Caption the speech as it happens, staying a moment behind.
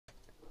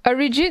A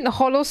rigid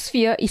hollow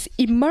sphere is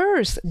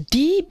immersed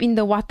deep in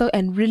the water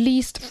and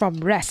released from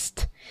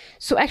rest.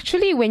 So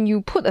actually when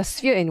you put a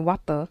sphere in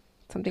water,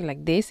 something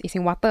like this, it's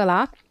in water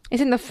lah,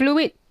 it's in the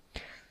fluid.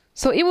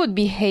 So it would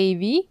be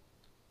heavy.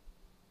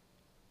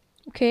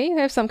 Okay,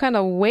 have some kind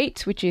of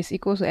weight which is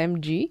equal to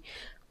mg.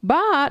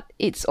 But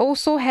it's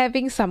also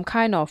having some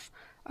kind of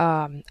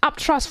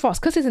upthrust force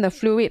because it's in the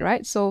fluid,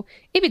 right? So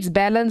if it's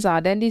balanced,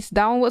 then this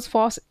downwards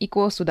force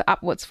equals to the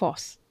upwards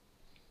force.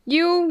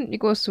 U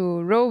equals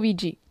to rho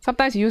Vg.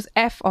 Sometimes you use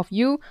F of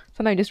U,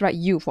 sometimes you just write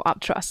U for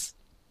upthrust.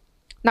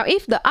 Now,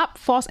 if the up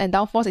force and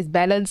down force is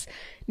balanced,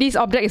 this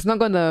object is not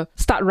going to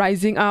start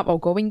rising up or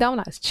going down,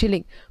 it's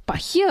chilling. But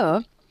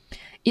here,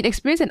 it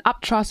experiences an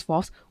upthrust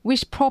force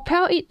which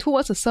propels it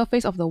towards the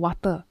surface of the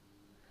water.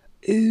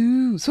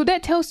 Ooh, so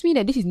that tells me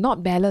that this is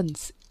not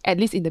balanced, at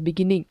least in the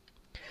beginning.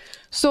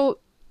 So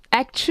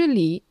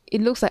actually,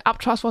 it looks like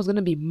upthrust force is going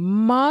to be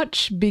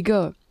much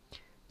bigger.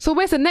 So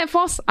where's the net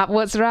force?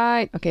 Upwards,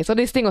 right? Okay, so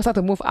this thing will start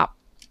to move up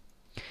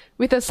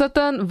with a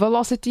certain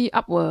velocity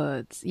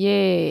upwards.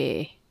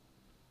 Yay!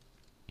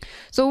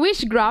 So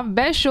which graph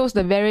best shows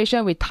the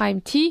variation with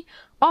time t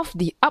of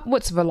the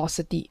upwards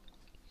velocity?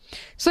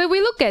 So if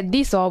we look at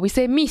this, we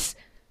say, Miss,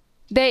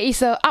 there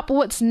is a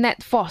upwards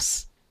net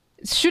force.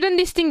 Shouldn't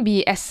this thing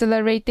be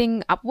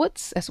accelerating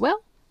upwards as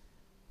well?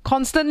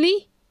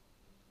 Constantly?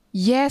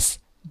 Yes,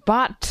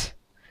 but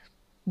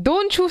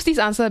don't choose this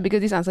answer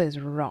because this answer is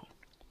wrong.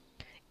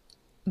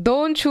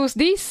 Don't choose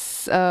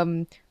this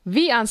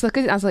V answer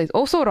because this answer is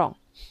also wrong.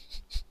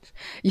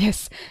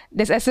 Yes,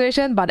 there's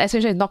acceleration, but the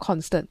acceleration is not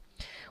constant.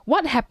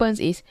 What happens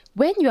is,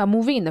 when you are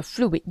moving in the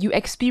fluid, you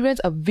experience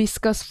a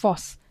viscous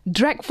force.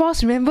 Drag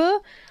force, remember?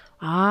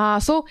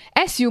 So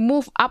as you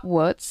move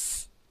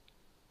upwards,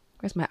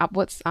 where's my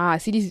upwards? I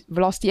see this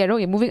velocity arrow,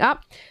 you're moving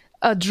up,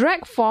 a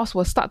drag force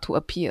will start to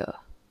appear.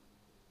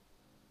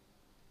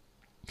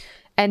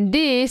 And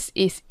this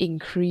is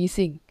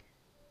increasing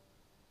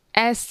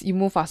as you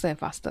move faster and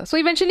faster. So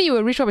eventually you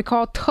will reach what we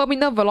call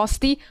terminal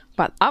velocity,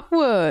 but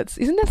upwards.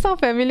 Isn't that sound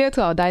familiar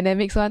to our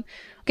dynamics one?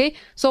 Okay,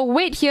 so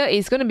weight here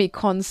is going to be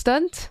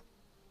constant.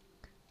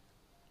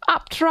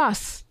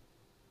 Upthrust.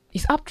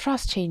 Is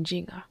upthrust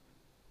changing?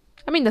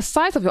 I mean, the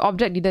size of your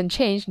object didn't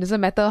change.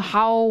 Doesn't matter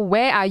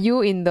where are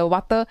you in the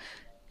water.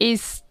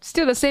 Is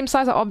still the same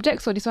size of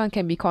object, so this one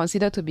can be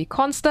considered to be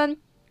constant.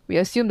 We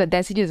assume the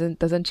density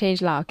doesn't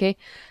change lah, okay?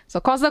 So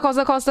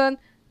constant,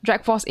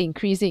 drag force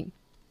increasing.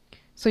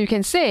 So you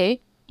can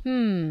say,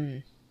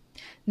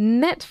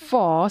 net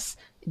force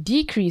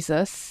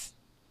decreases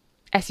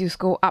as you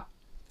go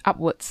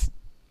upwards.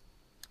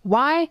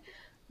 Why?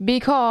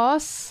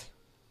 Because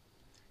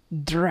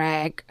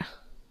drag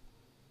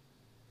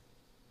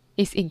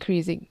is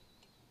increasing.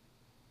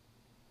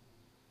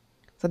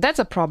 So that's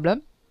a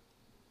problem.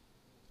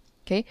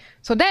 Okay,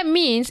 so that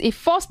means if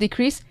force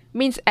decrease,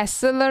 means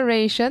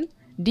acceleration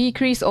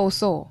decrease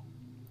also.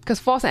 Because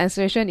force and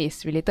acceleration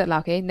is related lah,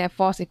 okay? Net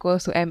force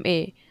equals to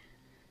ma.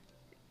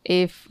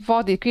 If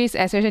force decrease,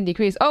 acceleration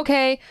decrease.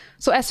 Okay,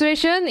 so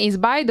acceleration is,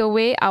 by the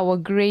way, our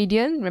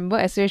gradient. Remember,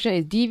 acceleration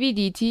is dv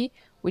dt,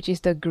 which is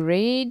the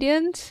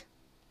gradient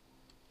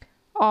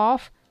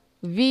of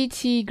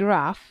vt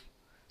graph.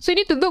 So you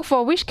need to look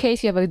for which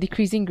case you have a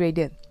decreasing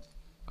gradient.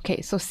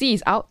 Okay, so C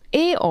is out.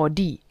 A or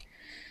D?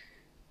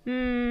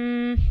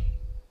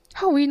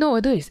 How we know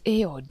whether it's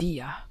A or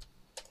D?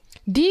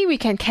 D we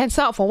can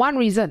cancel out for one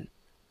reason.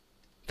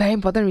 Very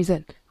important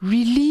reason.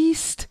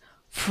 Released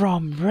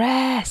from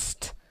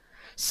rest.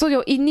 So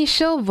your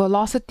initial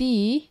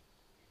velocity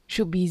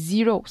should be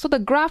 0. So the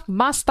graph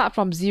must start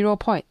from 0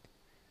 point.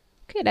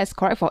 Okay, that's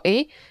correct for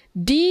A.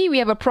 D, we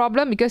have a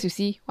problem because you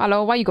see,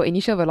 hello, why you got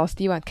initial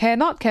velocity one?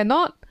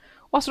 Cannot.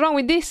 What's wrong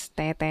with this?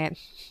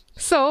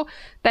 So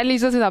that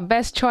leaves us with our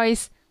best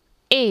choice,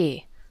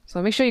 A.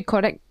 So make sure you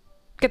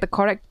get the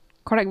correct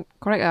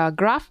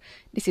graph.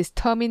 This is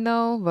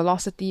terminal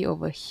velocity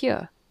over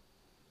here.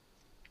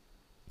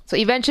 So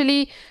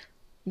eventually,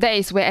 that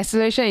is where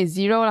acceleration is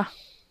 0 lah.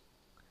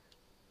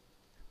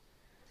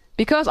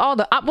 Because all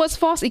the upwards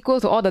force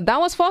equals to all the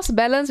downwards force,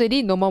 balance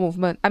already, no more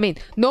movement. I mean,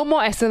 no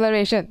more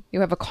acceleration.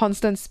 You have a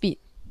constant speed.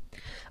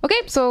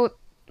 Okay, so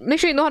make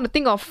sure you know how to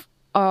think of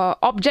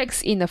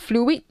objects in a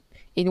fluid.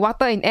 In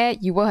water, in air,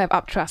 you will have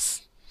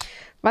upthrust.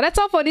 But that's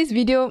all for this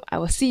video. I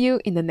will see you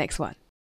in the next one.